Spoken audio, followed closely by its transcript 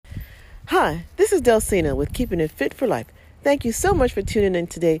Hi, this is Delcina with Keeping It Fit for Life. Thank you so much for tuning in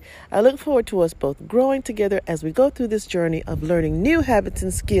today. I look forward to us both growing together as we go through this journey of learning new habits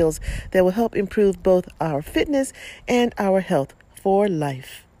and skills that will help improve both our fitness and our health for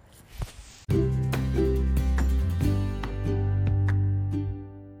life.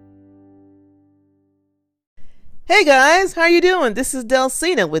 Hey guys, how you doing? This is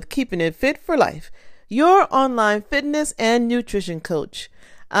Delcina with Keeping It Fit for Life, your online fitness and nutrition coach.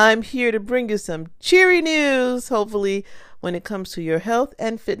 I'm here to bring you some cheery news, hopefully, when it comes to your health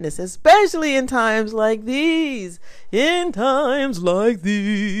and fitness, especially in times like these. In times like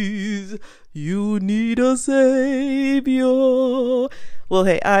these, you need a savior. Well,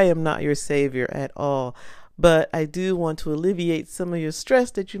 hey, I am not your savior at all, but I do want to alleviate some of your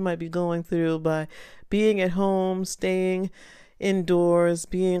stress that you might be going through by being at home, staying indoors,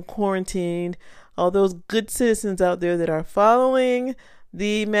 being quarantined, all those good citizens out there that are following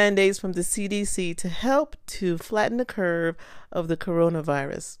the mandates from the CDC to help to flatten the curve of the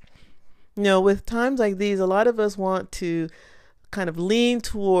coronavirus. You know, with times like these, a lot of us want to kind of lean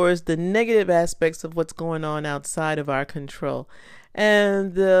towards the negative aspects of what's going on outside of our control.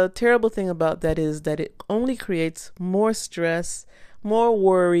 And the terrible thing about that is that it only creates more stress, more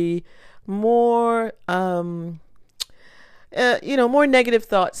worry, more more negative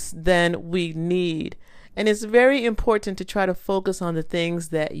thoughts than we need. And it's very important to try to focus on the things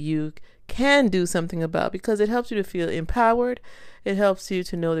that you can do something about, because it helps you to feel empowered. It helps you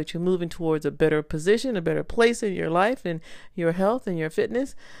to know that you're moving towards a better position, a better place in your life and your health and your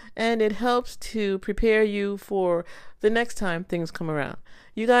fitness. And it helps to prepare you for the next time things come around.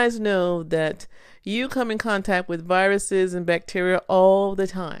 You guys know that you come in contact with viruses and bacteria all the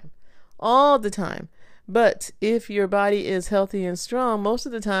time. But if your body is healthy and strong, most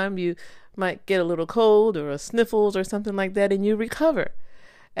of the time you might get a little cold or a sniffles or something like that, and you recover.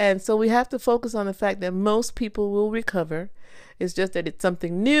 And so we have to focus on the fact that most people will recover. It's just that it's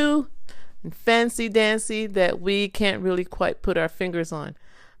something new and fancy dancy that we can't really quite put our fingers on.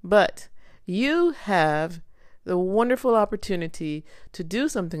 But you have the wonderful opportunity to do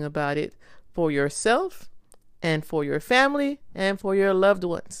something about it for yourself and for your family and for your loved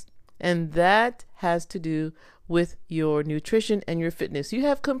ones. And that has to do with your nutrition and your fitness. You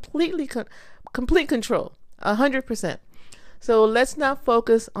have complete control, 100%. So let's not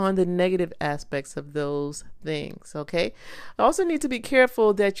focus on the negative aspects of those things, okay? I also need to be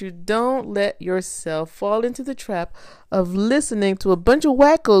careful that you don't let yourself fall into the trap of listening to a bunch of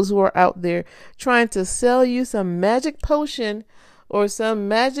wackos who are out there trying to sell you some magic potion or some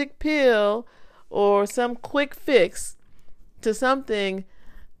magic pill or some quick fix to something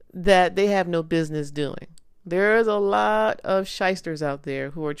that they have no business doing. There's a lot of shysters out there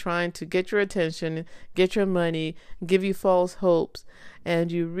who are trying to get your attention, get your money, give you false hopes,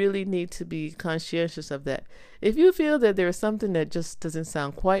 and you really need to be conscientious of that. If you feel that there's something that just doesn't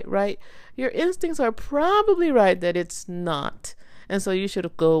sound quite right, your instincts are probably right that it's not, and so you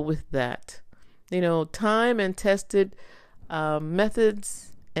should go with that. You know, time and tested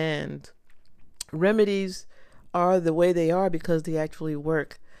methods and remedies are the way they are because they actually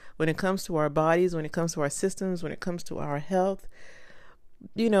work. When it comes to our bodies, when it comes to our systems, when it comes to our health,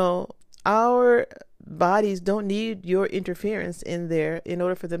 you know, our bodies don't need your interference in there in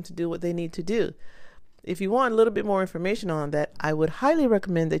order for them to do what they need to do. If you want a little bit more information on that, I would highly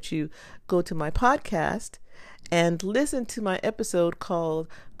recommend that you go to my podcast and listen to my episode called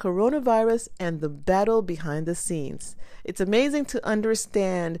Coronavirus and the Battle Behind the Scenes. It's amazing to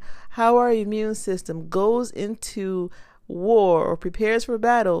understand how our immune system goes into war or prepares for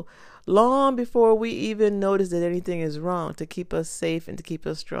battle long before we even notice that anything is wrong, to keep us safe and to keep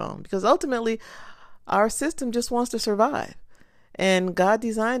us strong, because ultimately our system just wants to survive, and God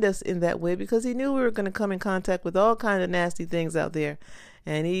designed us in that way because he knew we were going to come in contact with all kinds of nasty things out there,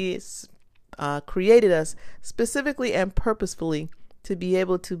 and he created us specifically and purposefully to be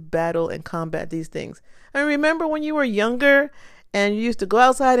able to battle and combat these things. And remember when you were younger and you used to go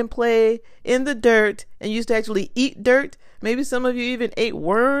outside and play in the dirt and you used to actually eat dirt? Maybe some of you even ate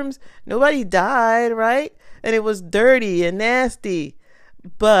worms. Nobody died, right? And it was dirty and nasty.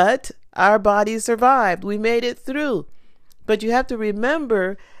 But our bodies survived. We made it through. But you have to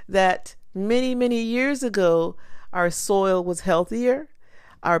remember that many, many years ago, our soil was healthier.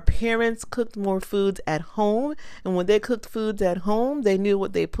 Our parents cooked more foods at home. And when they cooked foods at home, they knew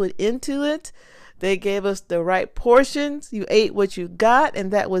what they put into it. They gave us the right portions. You ate what you got,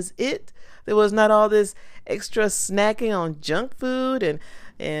 and that was it. There was not all this extra snacking on junk food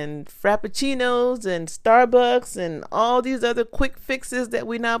and frappuccinos and Starbucks and all these other quick fixes that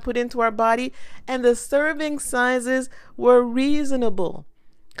we now put into our body. And the serving sizes were reasonable.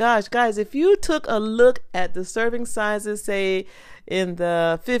 Gosh, guys, if you took a look at the serving sizes, say in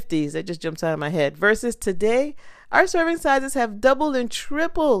the 50s, that just jumps out of my head, versus today, our serving sizes have doubled and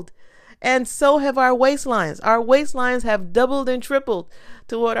tripled. And so have our waistlines. Our waistlines have doubled and tripled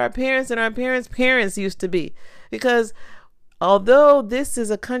to what our parents and our parents' parents used to be. Because although this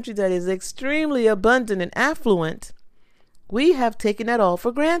is a country that is extremely abundant and affluent, we have taken that all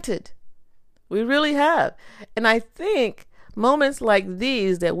for granted. We really have. And I think moments like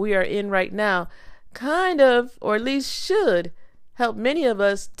these that we are in right now kind of, or at least should, help many of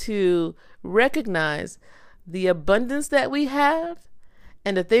us to recognize the abundance that we have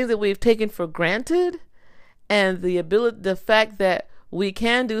and the things that we've taken for granted, and the fact that we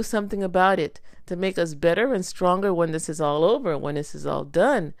can do something about it to make us better and stronger when this is all over, when this is all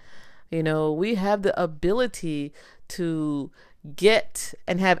done. You know, we have the ability to get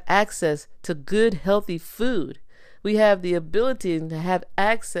and have access to good, healthy food. We have the ability to have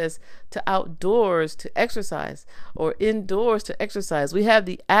access to outdoors to exercise or indoors to exercise. We have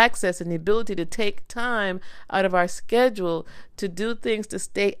the access and the ability to take time out of our schedule to do things to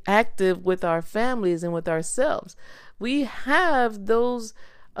stay active with our families and with ourselves. We have those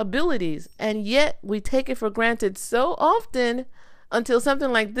abilities, and yet we take it for granted so often until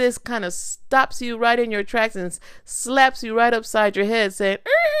something like this kind of stops you right in your tracks and slaps you right upside your head saying,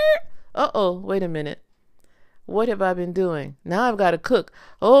 uh-oh, wait a minute. What have I been doing? Now I've got to cook.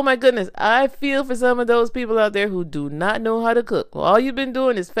 Oh my goodness. I feel for some of those people out there who do not know how to cook. All you've been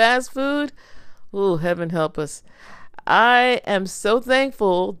doing is fast food. Oh, heaven help us. I am so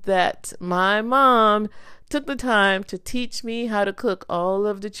thankful that my mom took the time to teach me how to cook. All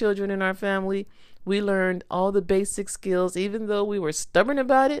of the children in our family, we learned all the basic skills, even though we were stubborn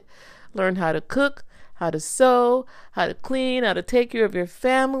about it. Learned how to cook, how to sew, how to clean, how to take care of your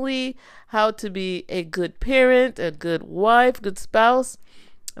family, how to be a good parent, a good wife, good spouse.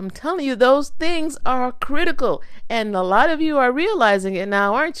 I'm telling you, those things are critical. And a lot of you are realizing it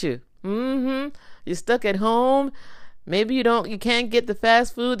now, aren't you? You're stuck at home. Maybe you can't get the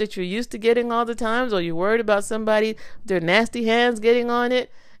fast food that you're used to getting all the times, or you're worried about somebody, their nasty hands getting on it.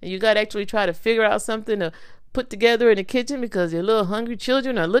 And you got to actually try to figure out something to put together in the kitchen because your little hungry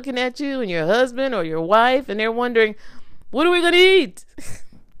children are looking at you and your husband or your wife, and they're wondering, what are we going to eat?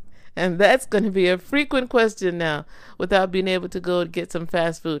 And that's going to be a frequent question now without being able to go get some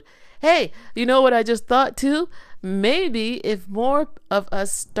fast food. Hey, you know what I just thought too? Maybe if more of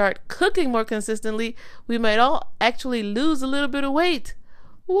us start cooking more consistently, we might all actually lose a little bit of weight.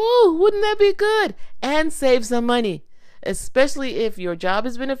 Woo, wouldn't that be good? And save some money, especially if your job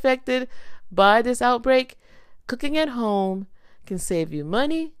has been affected by this outbreak. Cooking at home can save you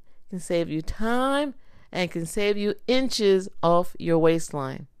money, can save you time, and can save you inches off your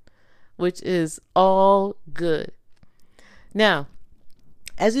waistline, which is all good. Now,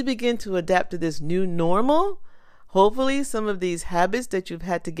 as you begin to adapt to this new normal, hopefully some of these habits that you've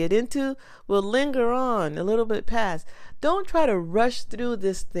had to get into will linger on a little bit past. Don't try to rush through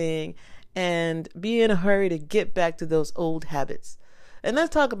this thing and be in a hurry to get back to those old habits. And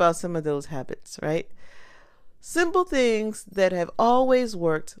let's talk about some of those habits, right? Simple things that have always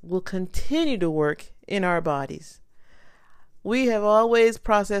worked will continue to work in our bodies. We have always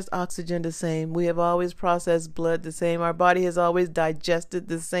processed oxygen the same. We have always processed blood the same. Our body has always digested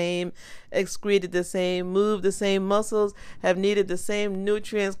the same, excreted the same, moved the same. Muscles have needed the same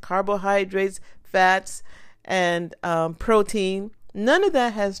nutrients, carbohydrates, fats, and protein. None of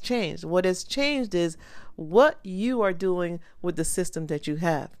that has changed. What has changed is what you are doing with the system that you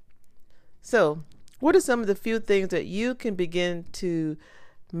have. So, what are some of the few things that you can begin to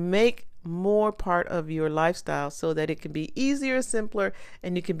make more part of your lifestyle so that it can be easier, simpler,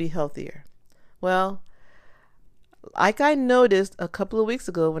 and you can be healthier? Well, like I noticed a couple of weeks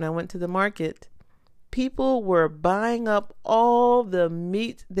ago when I went to the market, people were buying up all the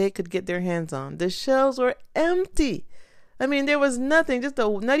meat they could get their hands on. The shelves were empty. I mean, there was nothing,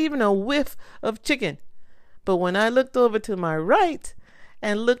 not even a whiff of chicken. But when I looked over to my right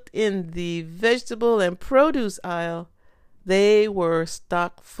and looked in the vegetable and produce aisle, they were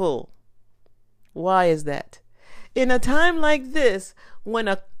stock full. Why is that? In a time like this, when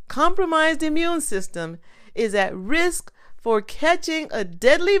a compromised immune system is at risk for catching a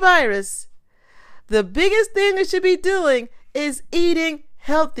deadly virus, the biggest thing we should be doing is eating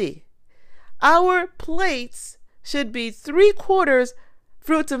healthy. Our plates should be 3/4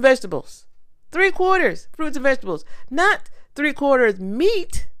 fruits and vegetables. 3/4 fruits and vegetables, not 3/4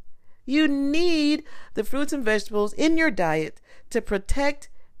 meat. You need the fruits and vegetables in your diet to protect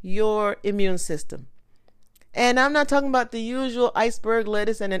your immune system. And I'm not talking about the usual iceberg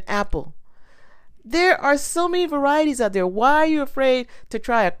lettuce and an apple. There are so many varieties out there. Why are you afraid to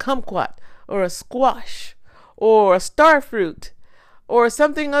try a kumquat or a squash or a star fruit or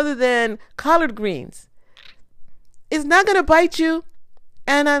something other than collard greens? It's not going to bite you.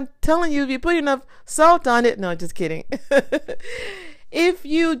 And I'm telling you, if you put enough salt on it, no, just kidding. If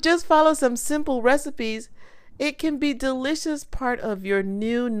you just follow some simple recipes, it can be delicious part of your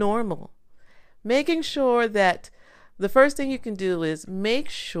new normal. Making sure that the first thing you can do is make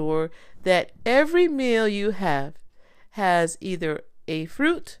sure that every meal you have has either a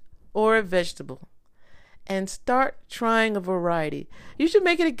fruit or a vegetable. And start trying a variety. You should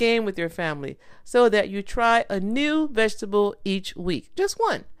make it a game with your family so that you try a new vegetable each week. Just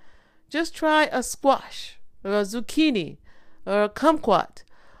one. Just try a squash or a zucchini or a kumquat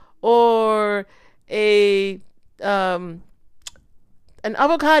or an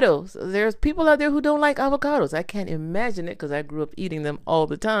avocado. There's people out there who don't like avocados. I can't imagine it because I grew up eating them all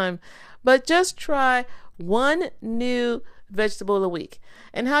the time. But just try one new vegetable a week.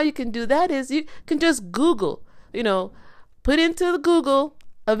 And how you can do that is you can just Google, put into the Google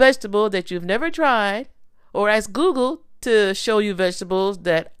a vegetable that you've never tried, or ask Google to show you vegetables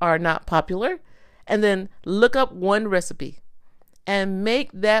that are not popular, and then look up one recipe and make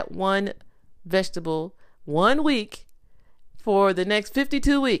that one vegetable 1 week for the next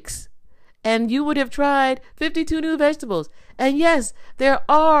 52 weeks. And you would have tried 52 new vegetables. And yes, there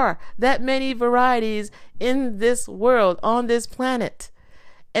are that many varieties in this world, on this planet.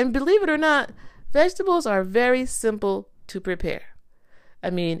 And believe it or not, vegetables are very simple to prepare.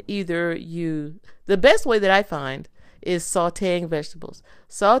 I mean, the best way that I find is sauteing vegetables.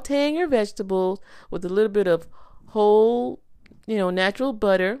 Sauteing your vegetables with a little bit of whole, natural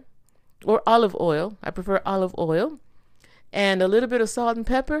butter or olive oil. I prefer olive oil. And a little bit of salt and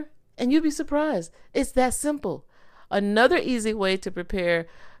pepper. And you'll be surprised. It's that simple. Another easy way to prepare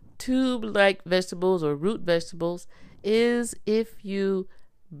tube-like vegetables or root vegetables is if you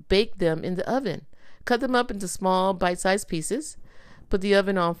bake them in the oven. Cut them up into small bite-sized pieces. Put the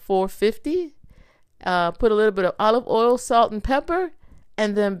oven on 450. Put a little bit of olive oil, salt, and pepper,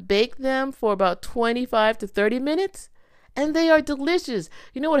 and then bake them for about 25 to 30 minutes. And they are delicious.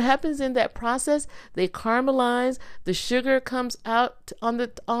 You know what happens in that process? They caramelize. The sugar comes out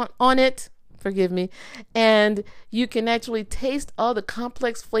on it. Forgive me. And you can actually taste all the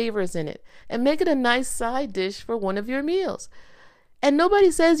complex flavors in it and make it a nice side dish for one of your meals. And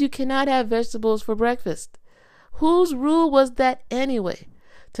nobody says you cannot have vegetables for breakfast. Whose rule was that anyway?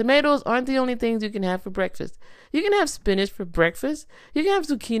 Tomatoes aren't the only things you can have for breakfast. You can have spinach for breakfast. You can have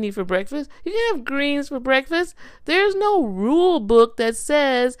zucchini for breakfast. You can have greens for breakfast. There's no rule book that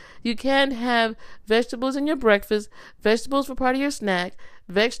says you can't have vegetables in your breakfast, vegetables for part of your snack,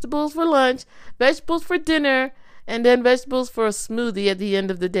 vegetables for lunch, vegetables for dinner, and then vegetables for a smoothie at the end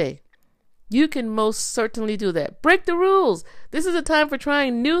of the day. You can most certainly do that. Break the rules. This is a time for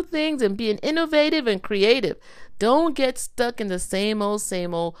trying new things and being innovative and creative. Don't get stuck in the same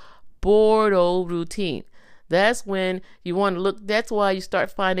old, bored old routine. That's when you want to look. That's why you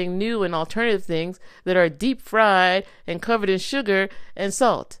start finding new and alternative things that are deep fried and covered in sugar and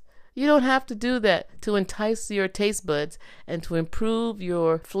salt. You don't have to do that to entice your taste buds and to improve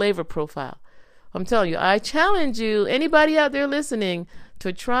your flavor profile. I'm telling you, I challenge you, anybody out there listening,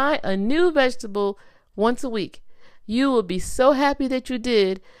 to try a new vegetable once a week. You will be so happy that you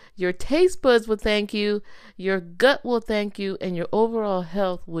did. Your taste buds will thank you, your gut will thank you, and your overall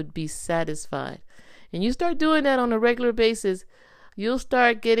health would be satisfied. And you start doing that on a regular basis, you'll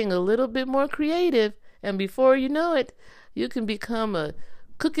start getting a little bit more creative, and before you know it, you can become a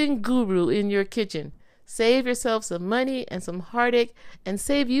cooking guru in your kitchen. Save yourself some money and some heartache, and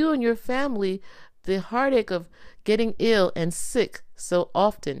save you and your family the heartache of getting ill and sick so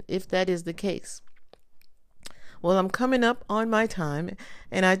often, if that is the case. Well, I'm coming up on my time,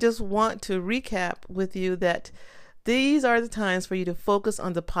 and I just want to recap with you that these are the times for you to focus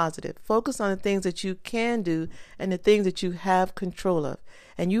on the positive. Focus on the things that you can do and the things that you have control of.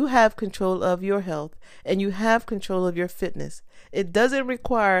 And you have control of your health, and you have control of your fitness. It doesn't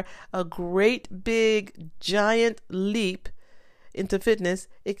require a great, big, giant leap into fitness.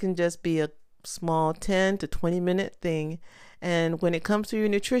 It can just be a small 10 to 20 minute thing. And when it comes to your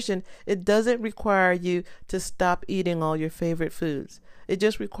nutrition, it doesn't require you to stop eating all your favorite foods. It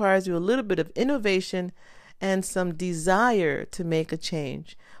just requires you a little bit of innovation and some desire to make a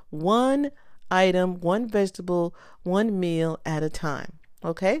change. One item, one vegetable, one meal at a time.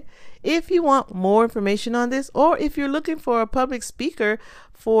 Okay? If you want more information on this, or if you're looking for a public speaker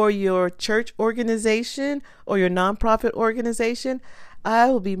for your church organization or your nonprofit organization, I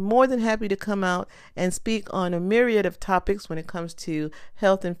will be more than happy to come out and speak on a myriad of topics when it comes to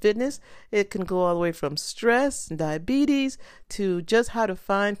health and fitness. It can go all the way from stress and diabetes to just how to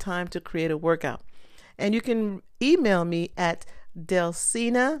find time to create a workout. And you can email me at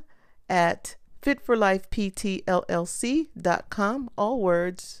delsina@fitforlifeptllc.com, all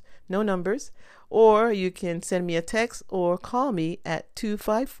words, no numbers. Or you can send me a text or call me at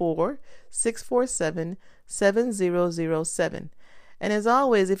 254-647-7007. And as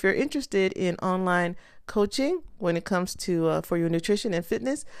always, if you're interested in online coaching when it comes to for your nutrition and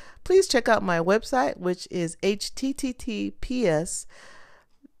fitness, please check out my website, which is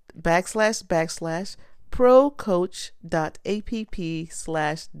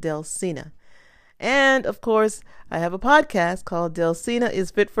https://procoach.app/Delsina. And of course, I have a podcast called Delsina is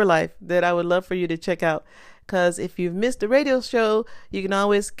Fit for Life that I would love for you to check out. Because if you've missed the radio show, you can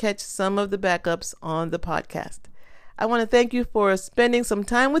always catch some of the backups on the podcast. I want to thank you for spending some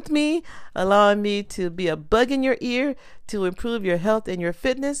time with me, allowing me to be a bug in your ear to improve your health and your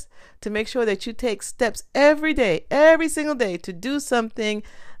fitness, to make sure that you take steps every day, every single day, to do something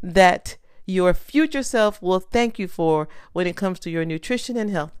that your future self will thank you for when it comes to your nutrition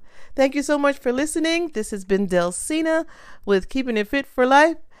and health. Thank you so much for listening. This has been Delsina with Keeping It Fit for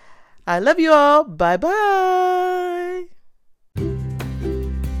Life. I love you all. Bye-bye.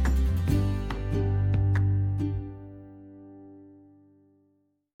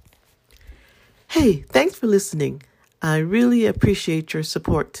 Hey, thanks for listening. I really appreciate your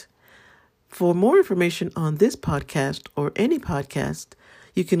support. For more information on this podcast or any podcast,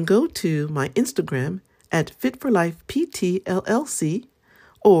 you can go to my Instagram at FitForLifePTLLC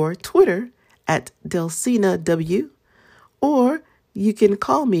or Twitter at DelsinaW, or you can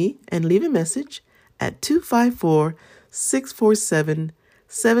call me and leave a message at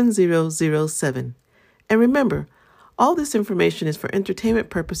 254-647-7007. And remember, all this information is for entertainment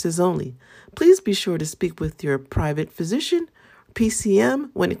purposes only. Please be sure to speak with your private physician,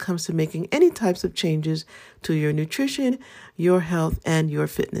 PCM, when it comes to making any types of changes to your nutrition, your health, and your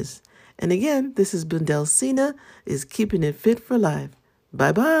fitness. And again, this has been Delsina is Keeping It Fit for Life.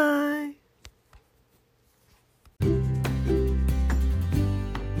 Bye-bye.